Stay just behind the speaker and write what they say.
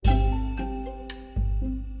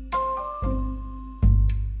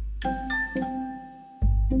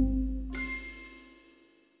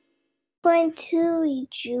going to read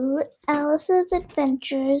you Alice's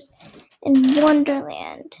Adventures in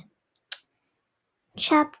Wonderland.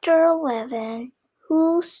 Chapter 11.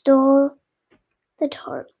 Who Stole the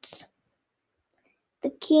Tarts?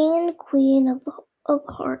 The King and Queen of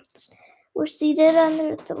Hearts were seated on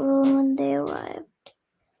their throne when they arrived.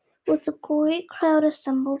 With a great crowd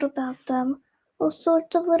assembled about them, all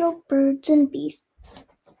sorts of little birds and beasts,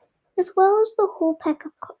 as well as the whole pack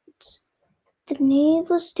of cards. The knave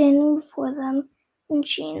was standing before them in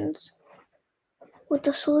chains, with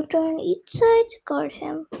a soldier on each side to guard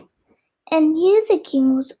him. And near the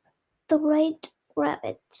king was the white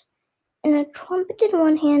rabbit, and a trumpet in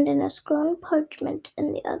one hand and a scroll of parchment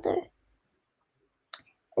in the other.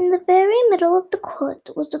 In the very middle of the court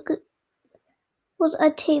was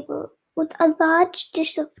a table with a large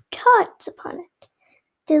dish of tarts upon it.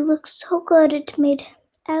 They looked so good it made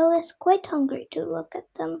Alice quite hungry to look at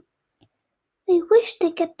them. I wish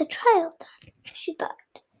they'd get the trial done, she thought,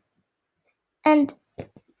 and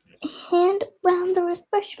hand round the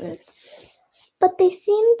refreshments. But there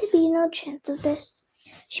seemed to be no chance of this.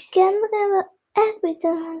 She began looking at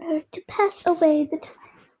everything around her to pass away the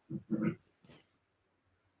time.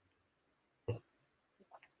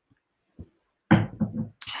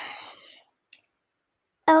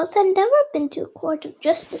 Alice had never been to a court of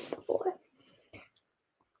justice before,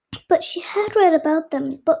 but she had read about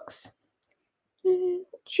them in books.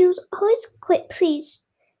 She was always quite pleased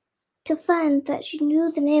to find that she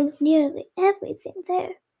knew the name of nearly everything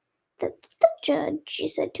there. That's the judge, she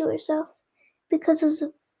said to herself, because of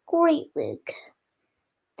a great wig.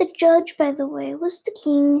 The judge, by the way, was the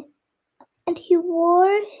king, and he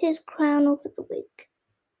wore his crown over the wig.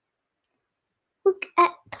 Look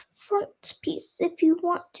at the frontispiece if you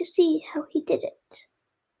want to see how he did it.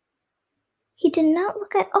 He did not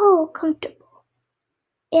look at all comfortable,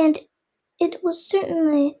 and it was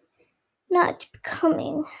certainly not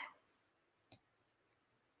becoming.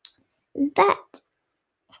 That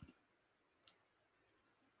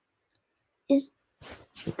is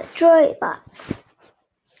the joy box,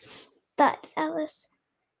 thought Alice.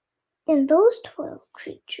 And those 12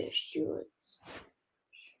 creatures she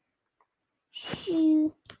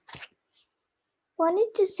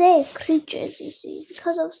wanted to say creatures, you see,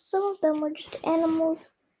 because of some of them were just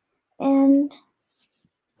animals and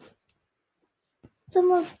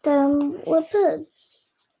some of them were birds.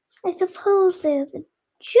 I suppose they're the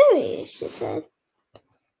jury, she said.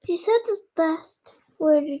 She said this last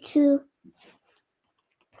word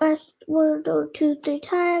or two, 3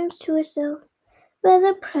 times to herself,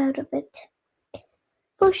 rather proud of it.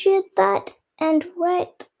 For she had thought, and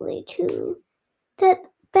rightly too, that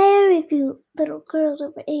very few little girls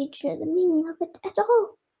of her age knew the meaning of it at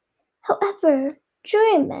all. However,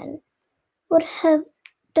 jurymen would have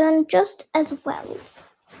done just as well.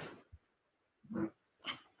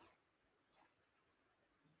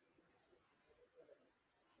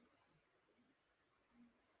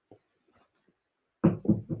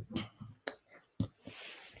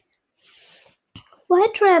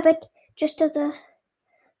 White Rabbit, just as a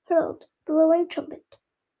herald, blowing trumpet.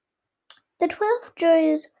 The 12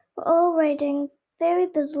 juries were all writing very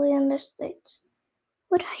busily on their slates.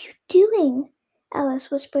 What are you doing? Alice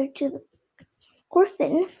whispered to the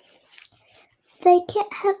Griffin. They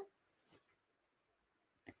can't have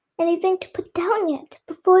anything to put down yet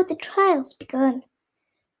before the trial's begun.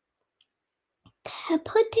 They're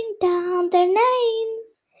putting down their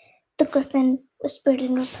names, the Griffin whispered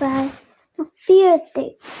in reply. For fear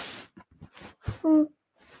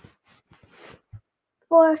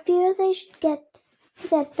they should get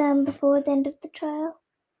them before the end of the trial.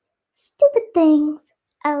 Stupid things,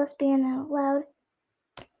 Alice began in a loud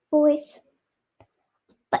voice.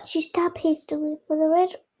 But she stopped hastily, for the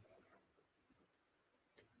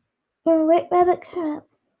White Rabbit cried out,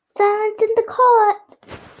 "Silence in the court!"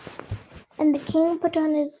 And the king put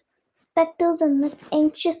on his spectacles and looked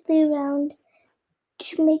anxiously around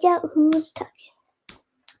to make out who was talking.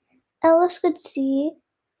 Alice could see,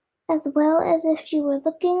 as well as if she were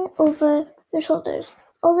looking over their shoulders.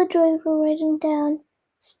 All the juries were writing down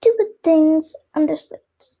stupid things on their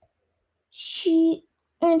slates. She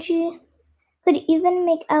could even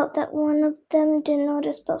make out that one of them didn't know how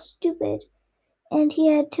to spell stupid, and he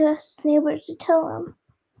had to ask his neighbor to tell him.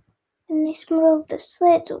 And the smell of the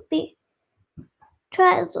slates would be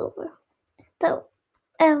trials over, thought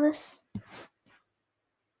Alice.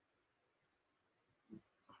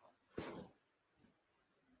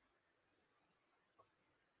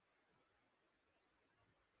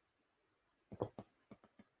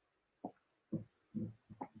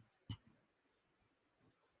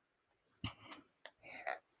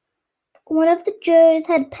 one of the jurors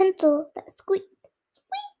had a pencil that squeaked,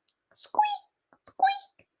 squeak, squeak,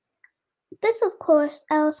 squeak. This, of course,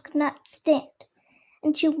 Alice could not stand,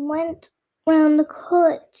 and she went round the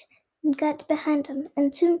court and got behind him,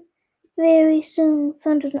 and very soon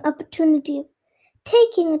found an opportunity of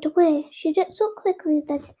taking it away. She did so quickly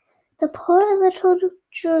that the poor little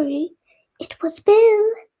jury, it was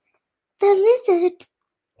Bill, the lizard,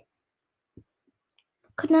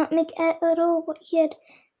 could not make out at all what had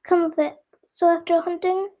come of it. So after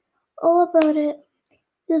hunting all about it,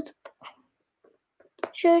 he was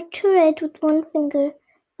sure to write with one finger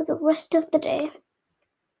for the rest of the day.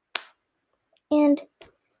 And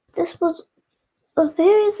this was of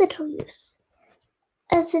very little use,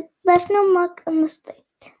 as it left no mark on the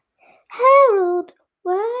slate. Harold,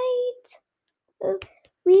 read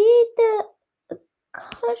the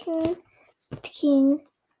caution, said the king.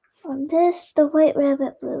 On this, the white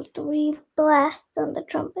rabbit blew 3 blasts on the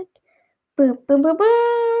trumpet. Boom, boom, boom,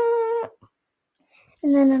 boom.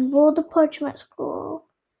 And then unrolled the parchment scroll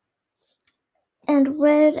and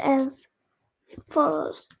read as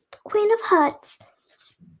follows. The Queen of Hearts,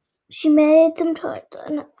 she made some tarts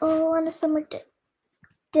on a summer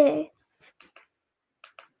day.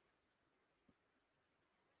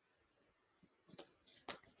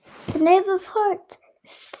 The Knave of Hearts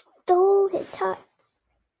stole his tarts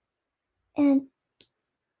and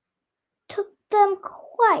took them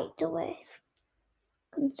quite away.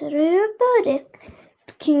 Consider your verdict,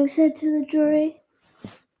 the king said to the jury.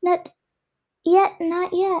 Not yet,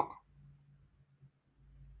 not yet.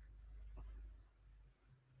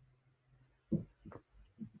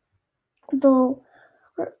 The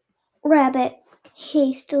rabbit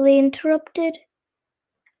hastily interrupted.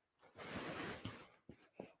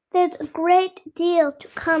 There's a great deal to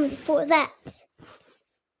come before that.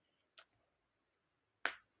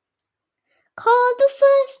 Call the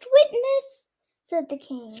first witness, said the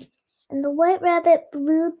king, and the white rabbit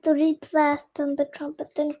blew 3 blasts on the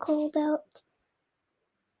trumpet and called out,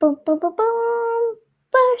 boom, boom, boom, boom,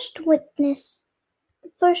 first witness.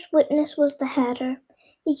 The first witness was the Hatter.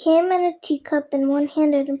 He came in a teacup in one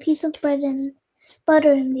hand and a piece of bread and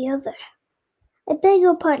butter in the other. I beg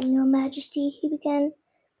your pardon, your majesty, he began,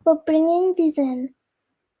 for bringing these in,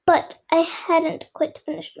 but I hadn't quite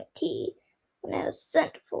finished my tea when I was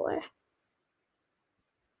sent for.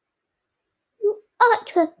 You ought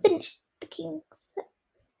to have finished, the king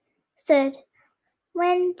said.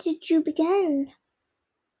 When did you begin?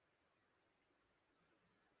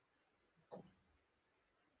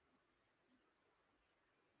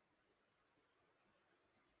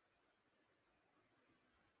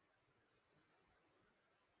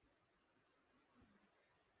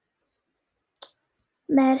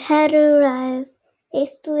 Mad Hatter rose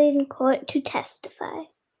hastily in court to testify.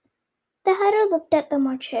 The Hatter looked at the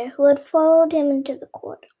March Hare, who had followed him into the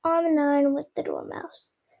court, arm in arm with the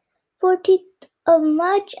Dormouse. 14th of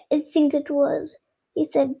March, I think it was, he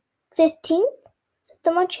said. 15th, said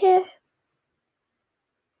the March Hare.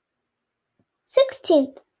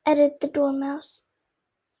 16th, added the Dormouse.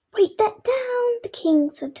 Write that down, the king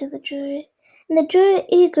said to the jury, and the jury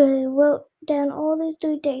eagerly wrote down all these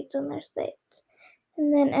 3 dates on their slates,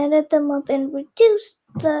 and then added them up and reduced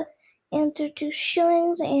the answer to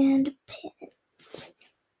shillings and pence.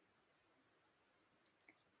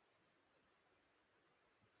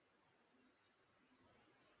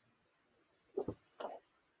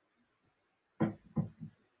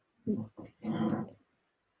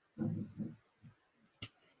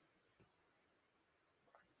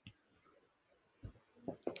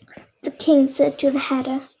 The king said to the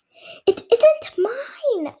Hatter. It isn't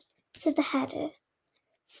mine, said the Hatter.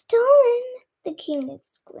 Stolen, the king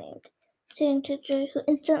exclaimed, turning to the jury, who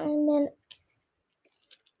instantly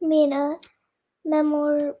made a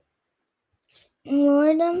memorandum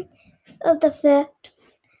of the fact.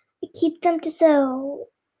 I keep them to sell,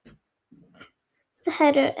 the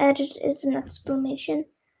Hatter added as an exclamation.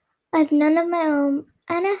 I've none of my own,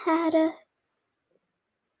 and a Hatter.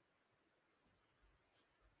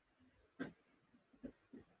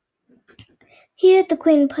 Here the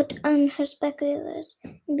queen put on her spectacles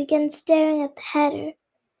and began staring at the Hatter,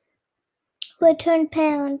 who had turned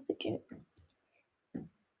pale and vigilant.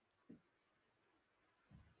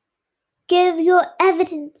 Give your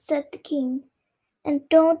evidence, said the king, and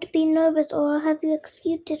don't be nervous or I'll have you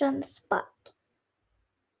executed on the spot.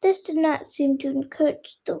 This did not seem to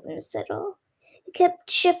encourage the witness at all. He kept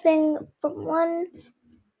shifting from one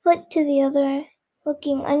foot to the other,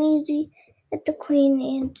 looking uneasy at the queen,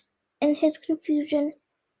 and in his confusion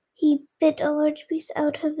he bit a large piece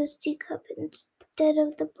out of his teacup instead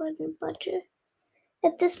of the bread and butter.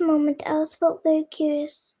 At this moment Alice felt very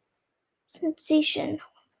curious, sensation,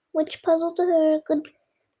 which puzzled her a good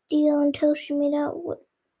deal until she made out what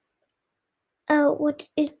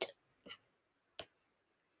it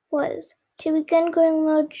was. She began growing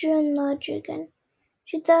larger and larger again.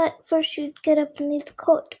 She thought first she'd get up and leave the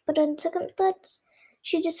court, but on second thoughts,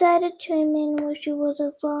 she decided to remain where she was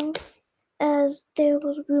as long as there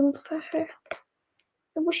was room for her.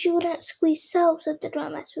 I wish she wouldn't squeeze so, said the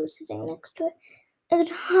Dormouse who was sitting next to her. I could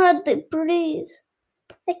hardly breathe.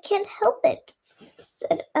 I can't help it,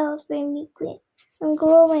 said Alice very meekly. I'm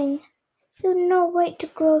growing. You've no right to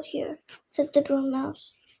grow here, said the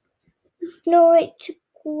Dormouse. You've no right to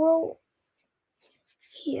grow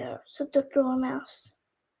here, said the Dormouse.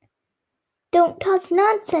 Don't talk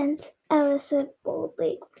nonsense, Alice said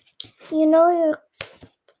boldly. You know you're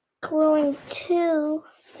growing too.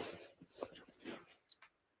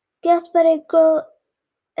 Yes, but I grow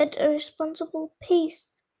at a responsible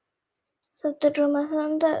pace, said the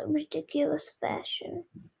Dormouse in that ridiculous fashion.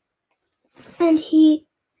 And he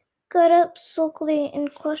got up sulkily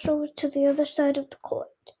and crossed over to the other side of the court.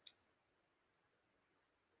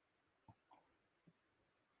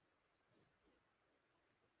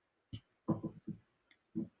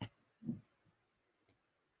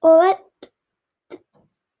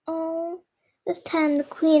 All this time the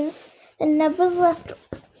Queen had never left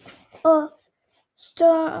off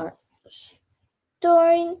staring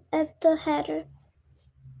at the Hatter.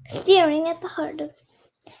 Staring at the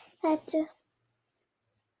Hatter.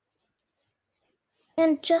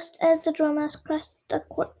 And just as the Dormouse crossed the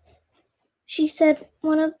court, she said,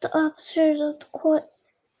 one of the officers of the court,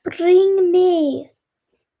 bring me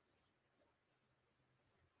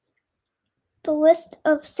the list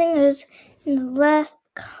of singers in the last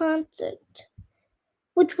concert,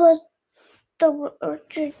 which was the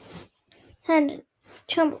orchard had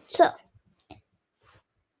trembled so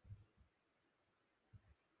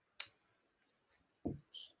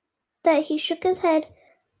that he shook his head,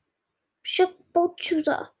 shook both shoes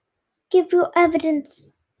off. Give your evidence,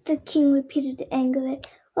 the king repeated angrily,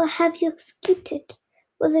 or have you executed,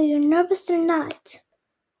 whether you're nervous or not.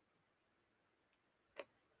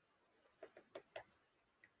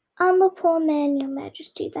 I'm a poor man, your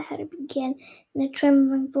majesty, the Hatter began in a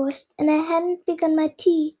trembling voice, and I hadn't begun my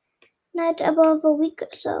tea, not above a week or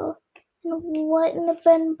so. And what in the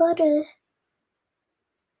bread and butter?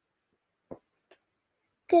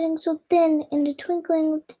 Getting so thin in the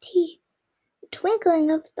twinkling of the tea. The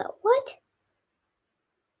twinkling of the what?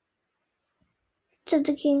 Said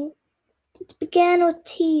the king. It began with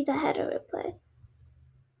tea, the Hatter replied.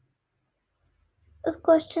 Of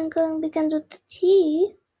course, twinkling begins with the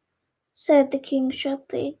tea, said the king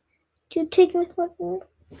sharply. Do you take me for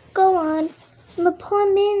Go on. I'm a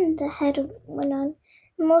poor man, the Hatter went on,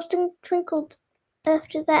 and most things twinkled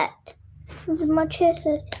after that. The March Hare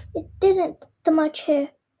said, It didn't, the March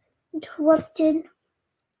Hare interrupted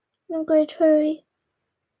in a great hurry.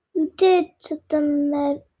 You did, said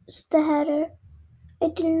the Hatter. I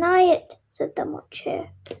deny it, said the March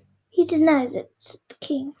Hare. He denies it, said the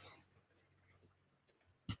king.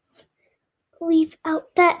 Leave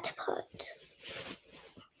out that part.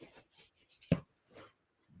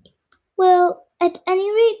 Well, at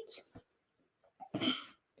any rate,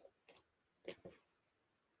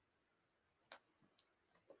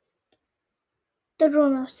 the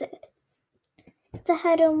Dormouse said. The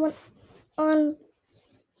Hatter went on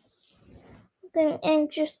looking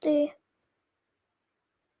anxiously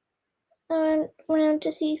around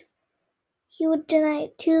to see if he would deny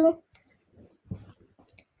it too.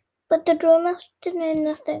 But the Dormouse denied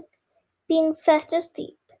nothing, being fast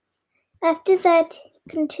asleep. After that,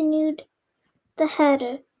 continued the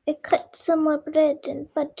Hatter, I cut some more bread and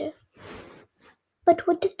butter. But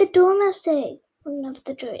what did the Dormouse say? One of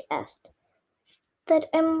the jury asked. That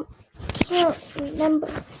I can't remember,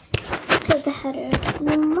 said the Hatter.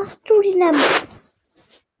 You must remember,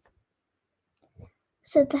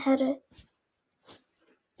 said the Hatter.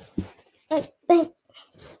 I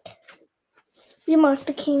remarked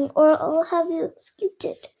the king, or I'll have you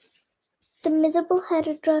executed. The miserable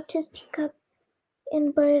Hatter dropped his teacup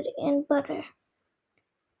in bread and butter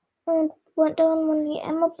and went on wondering,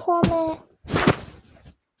 I'm a poor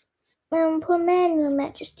man, your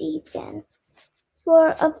majesty, he began. You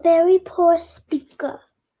are a very poor speaker,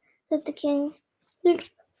 said the king.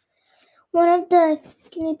 One of the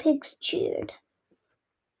guinea pigs cheered.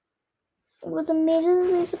 It was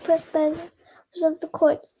immediately suppressed by the members of the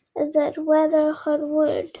court as that rather hard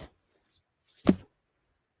word.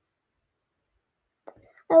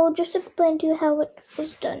 I will just explain to you how it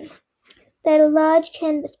was done. They had a large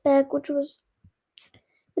canvas bag which was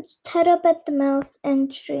tied up at the mouth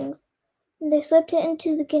and strings, and they slipped it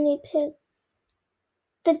into the guinea pig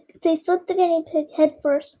They slit the guinea pig head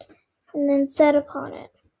first and then sat upon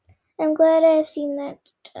it. I'm glad I have seen that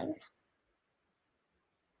done.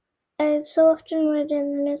 I have so often read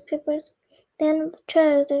in the newspapers, the end of the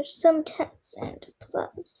trial there's some tense and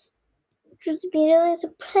applause, which was immediately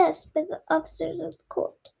suppressed by the officers of the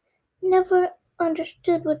court. Never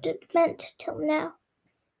understood what it meant till now.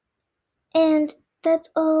 And that's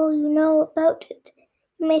all you know about it.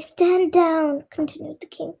 You may stand down, continued the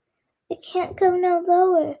king. I can't go no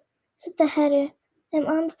lower, said the hatter. I'm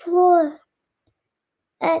on the floor.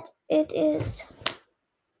 That it is.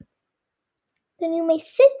 Then you may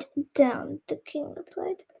sit down, the king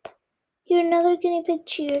replied. Here another guinea pig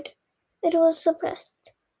cheered. It was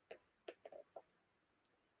suppressed.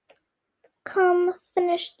 Come,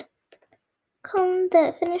 finished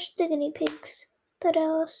the guinea pigs, thought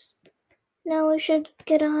Alice. Now we should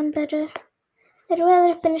get on better. I'd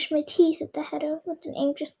rather finish my tea, said the hatter, with an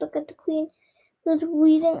anxious look at the queen, who was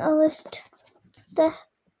reading a list.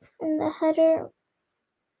 And the hatter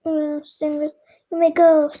saying, You may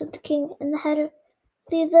go, said the king, and the hatter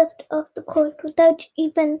left off the court without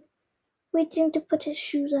even waiting to put his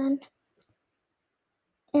shoes on,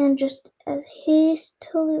 and just as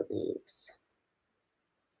hastily leaves.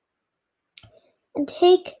 And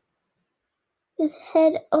take his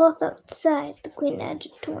head off outside, the queen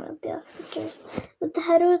added to one of the officers. But the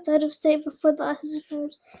hatter was out of sight before the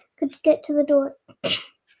officers could get to the door.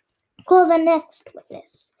 Call the next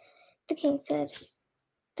witness, the king said.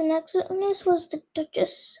 The next witness was the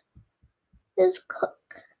Duchess's cook.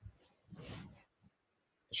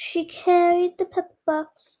 She carried the pepper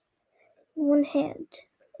box in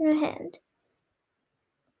her hand.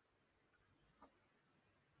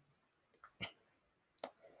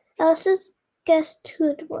 Alice guessed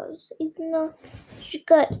who it was, even though she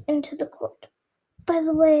got into the court. By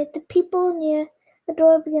the way, the people near the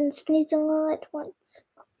door began sneezing all at once.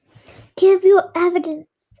 Give your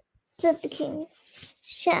evidence, said the king.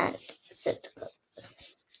 Shan't, said the cook.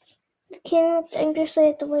 The king looked anxiously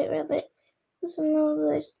at the white rabbit, with a low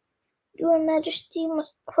voice. Your Majesty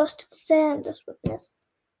must cross-examine this witness.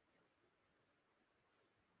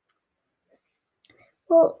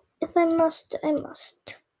 Well, if I must, I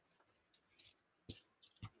must,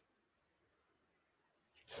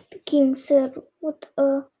 the king said with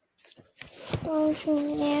a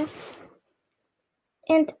lounging air.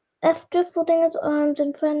 And after folding his arms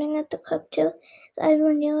and frowning at the cocktail, his eyes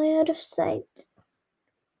were nearly out of sight.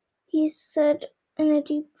 He said in a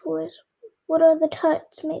deep voice, What are the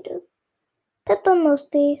tarts made of? Pepper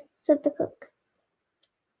mostly, said the cook.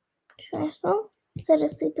 Should I smell? Said a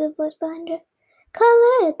sleepy voice behind her.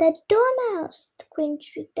 Color, that dormouse, the queen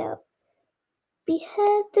shrieked out.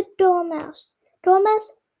 Behead the dormouse.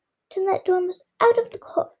 Dormouse, turn that dormouse out of the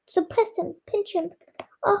court. Suppress him, pinch him,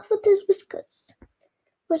 off with his whiskers.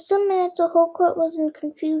 For some minutes the whole court was in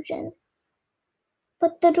confusion.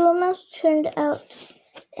 But the dormouse turned out,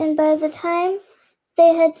 and by the time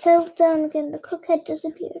they had settled down again, the cook had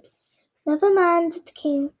disappeared. Never mind, said the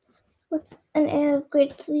king, with an air of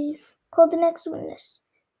great relief. Call the next witness.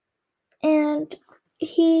 And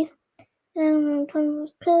he, in a tone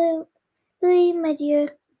was really, my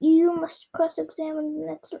dear, you must cross-examine the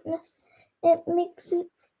next witness. It makes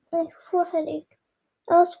my forehead ache.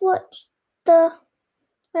 Alice watched the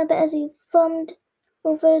rabbit as he thumbed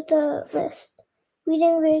over the list,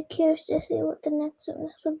 reading very curious to see what the next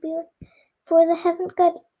witness would be like, for they haven't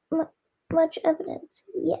got much evidence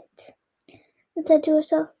yet, and said to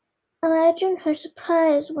herself, Imagine her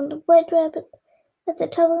surprise when the white rabbit at the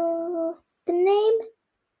top of the name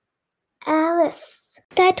Alice.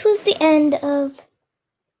 That was the end of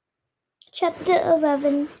chapter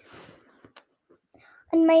 11.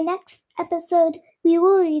 In my next episode, we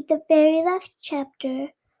will read the very last chapter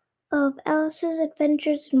of Alice's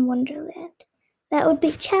Adventures in Wonderland. That would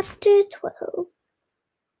be chapter 12.